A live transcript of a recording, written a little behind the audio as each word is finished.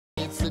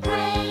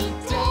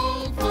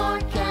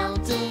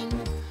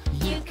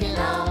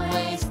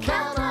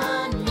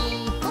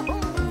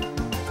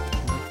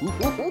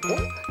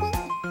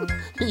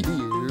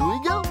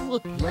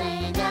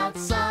Playing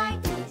outside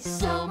is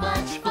so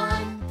much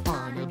fun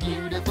on a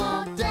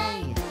beautiful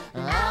day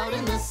out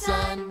in the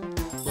sun.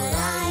 But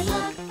I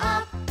look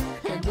up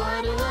and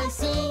what do I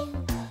see?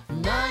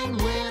 9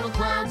 little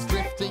clouds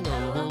drifting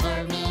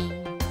over me.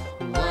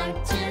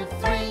 1, 2,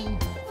 3,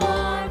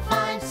 4,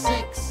 5,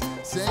 6,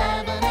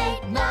 7,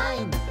 8,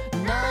 9.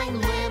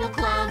 9 little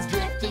clouds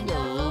drifting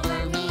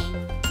over me.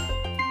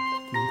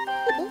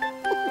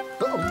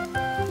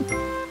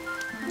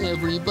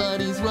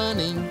 Everybody's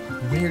running.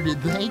 Where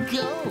did they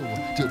go?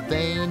 Do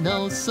they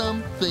know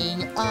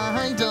something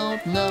I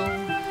don't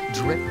know?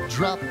 Drip,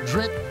 drop,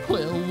 drip.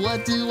 Well,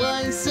 what do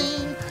I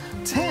see?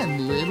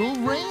 10 little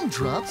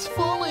raindrops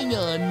falling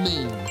on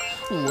me.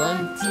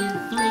 1, 2,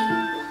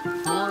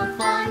 3, 4,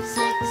 5,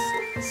 6,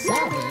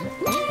 7,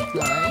 8,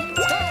 9,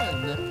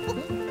 10.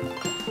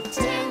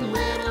 10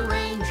 little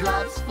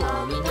raindrops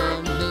falling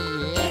on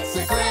me. It's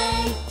a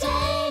great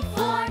day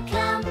for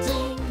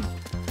counting.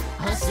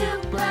 A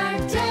super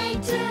day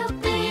to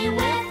be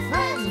with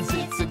friends.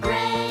 It's a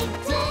great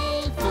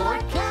day for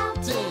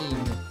counting.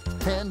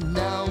 And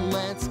now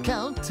let's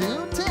count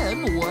to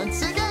 10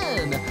 once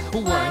again.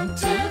 1,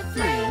 2,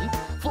 3,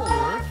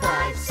 4,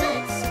 5,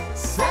 6,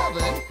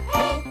 7,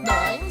 8,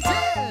 9,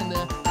 10.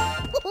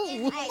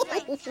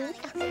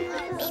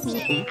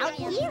 Maybe out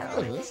here. Here,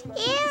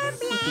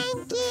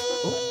 Blanky.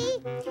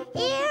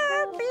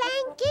 Here,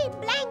 Blanky,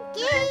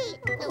 Blanky.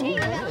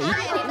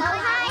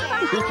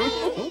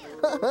 Hi.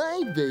 Hi,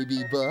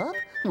 Baby Bop.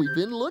 We've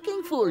been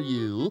looking for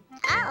you.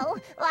 Oh,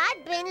 well,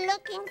 I've been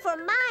looking for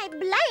my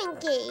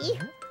blankie.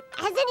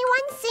 Has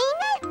anyone seen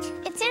it?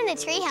 It's in the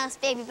treehouse,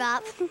 Baby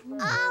Bop.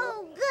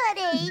 Oh,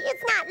 goody.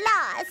 It's not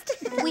lost.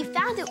 We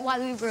found it while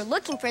we were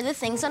looking for the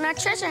things on our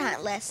treasure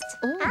hunt list.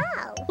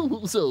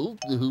 Oh. So,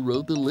 who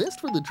wrote the list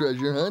for the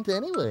treasure hunt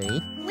anyway?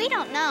 We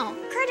don't know.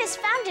 Curtis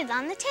found it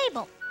on the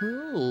table.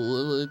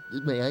 Oh,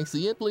 may I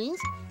see it, please?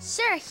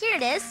 Sure, here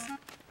it is.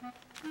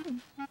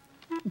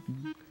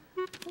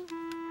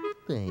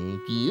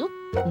 Thank you.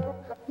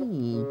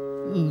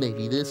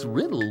 Maybe this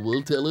riddle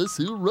will tell us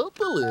who wrote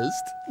the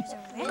list.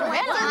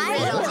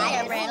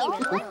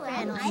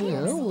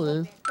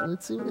 Well,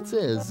 let's see what it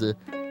says.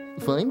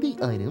 Find the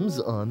items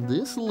on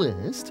this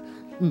list,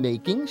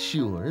 making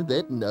sure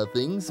that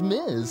nothing's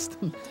missed.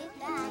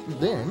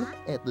 Then,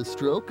 at the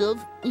stroke of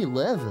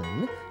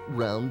 11,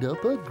 round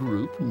up a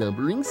group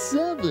numbering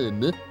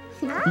 7.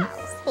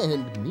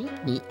 And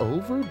meet me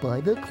over by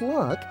the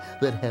clock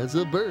that has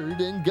a bird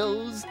and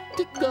goes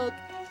tick-tock.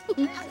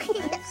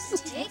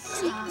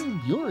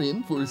 You're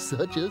in for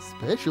such a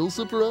special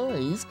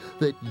surprise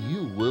that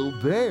you will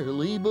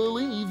barely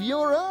believe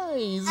your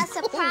eyes. A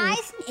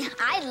surprise?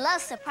 I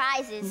love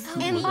surprises.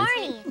 And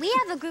Barney, we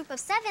have a group of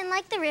 7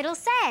 like the riddle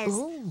says.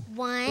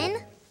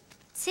 1,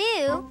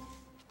 2,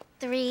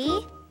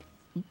 3,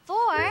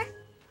 4,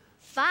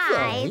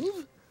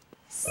 5,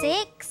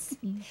 6.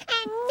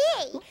 And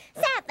me,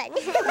 7.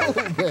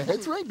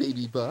 That's right,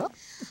 Baby Bop.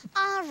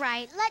 All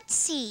right, let's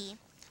see.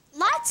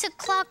 Lots of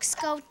clocks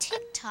go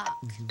tick-tock,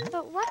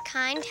 but what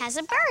kind has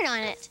a bird on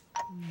it?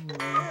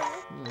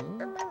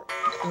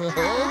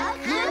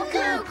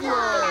 Cuckoo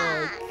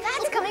clock!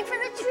 That's coming from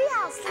the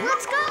treehouse.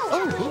 Let's go!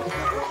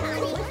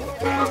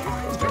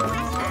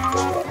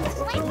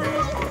 Wait for me.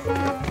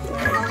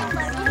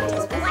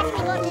 Watch me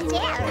go to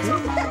dance.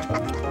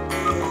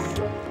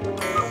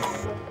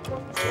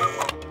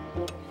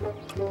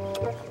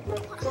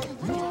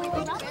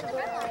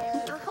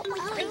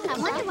 I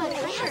wonder what it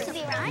has to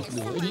be, right?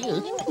 No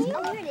idea.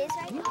 Oh, here it is,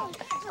 right there.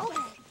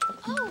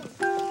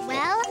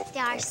 Well,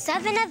 there are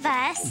 7 of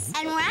us,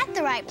 and we're at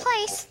the right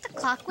place, the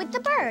clock with the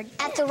bird.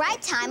 At the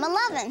right time,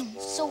 11.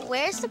 So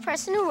where's the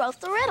person who wrote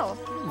the riddle?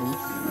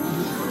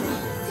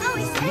 Oh,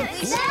 it's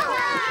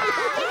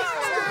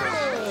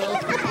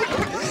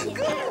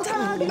Guten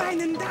Tag,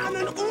 meine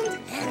Damen und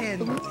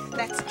Herren.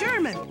 That's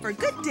German for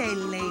good day,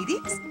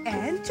 ladies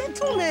and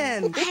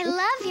gentlemen. I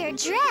love your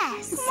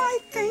dress. Why,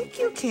 thank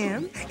you,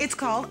 Kim. It's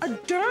called a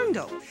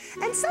dirndl.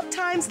 And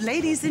sometimes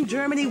ladies in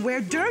Germany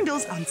wear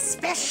dirndls on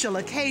special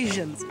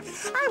occasions.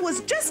 I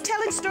was just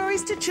telling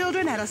stories to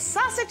children at a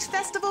sausage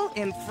festival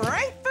in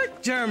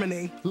Frankfurt,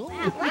 Germany.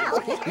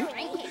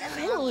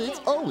 Well, it's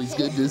always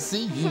good to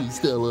see you,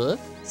 Stella.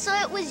 So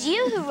it was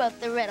you who wrote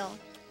the riddle.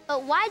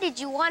 But why did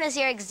you want us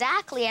here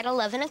exactly at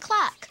 11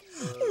 o'clock?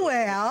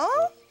 Well,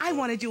 I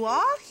wanted you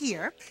all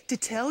here to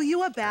tell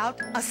you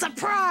about a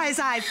surprise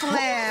I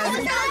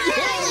planned.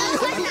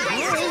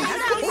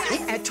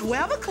 At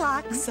 12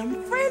 o'clock,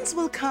 some friends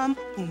will come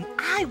whom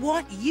I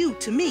want you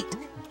to meet.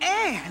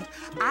 And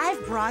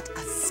I've brought a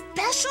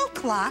special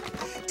clock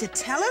to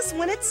tell us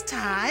when it's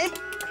time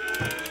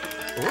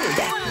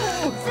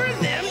for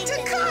them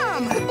to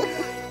come.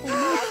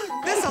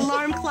 This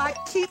alarm clock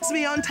keeps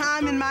me on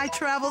time in my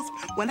travels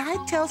when I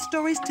tell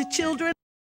stories to children.